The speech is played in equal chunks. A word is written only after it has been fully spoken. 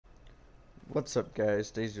What's up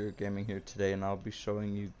guys, Daisy Gaming here today, and I'll be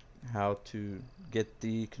showing you how to get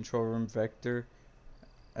the control room vector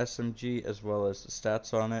SMG as well as the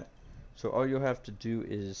stats on it. So all you'll have to do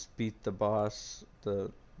is beat the boss,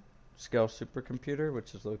 the Scale supercomputer,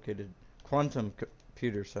 which is located Quantum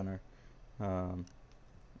Computer Center,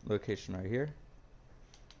 location right here,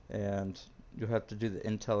 and you'll have to do the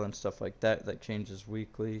intel and stuff like that. That changes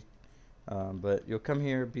weekly, but you'll come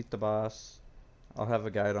here, beat the boss. I'll have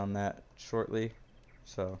a guide on that shortly.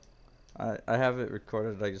 So I have it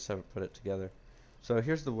recorded, I just haven't put it together. So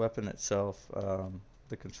here's the weapon itself,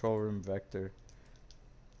 the control room vector.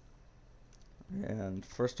 And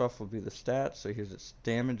first off will be the stats. So here's its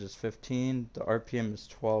damage is 15, the RPM is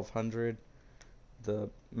 1200, the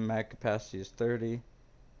mag capacity is 30,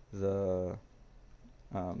 the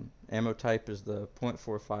ammo type is the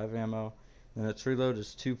 .45 ammo, and its reload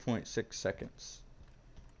is 2.6 seconds.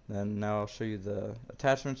 Then now I'll show you the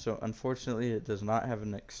attachment. So unfortunately it does not have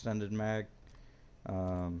an extended mag.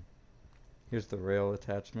 Here's the rail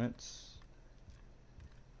attachments.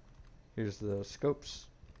 Here's the scopes,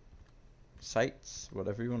 sights,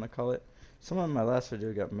 whatever you want to call it. Someone in my last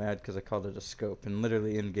video got mad because I called it a scope, and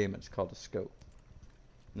literally in game it's called a scope.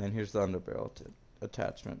 And then here's the underbarrel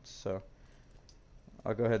attachments. So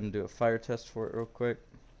I'll go ahead and do a fire test for it real quick.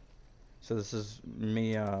 So this is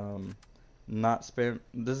me this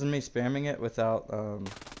is me spamming it without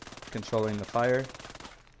controlling the fire.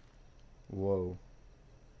 Whoa.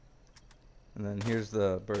 And then here's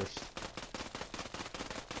the burst.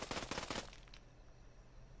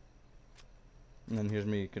 And then here's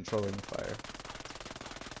me controlling the fire.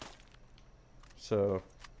 So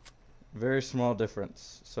very small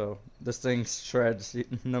difference. So this thing shreds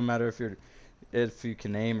no matter if you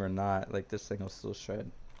can aim or not. Like, this thing will still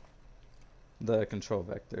shred the control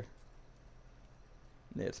vector.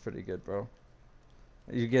 Yeah, it's pretty good, bro.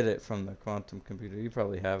 You get it from the quantum computer. You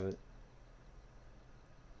probably have it.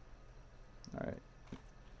 Alright.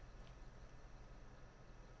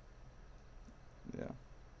 Yeah.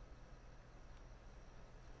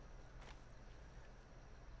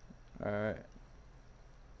 Alright.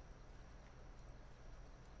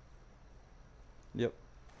 Yep.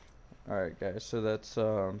 Alright guys, so that's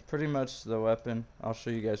pretty much the weapon. I'll show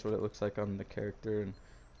you guys what it looks like on the character and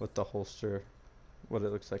what the holster, what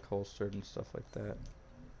it looks like holstered and stuff like that.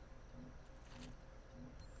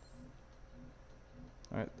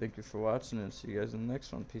 Alright, thank you for watching, and see you guys in the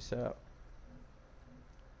next one. Peace out.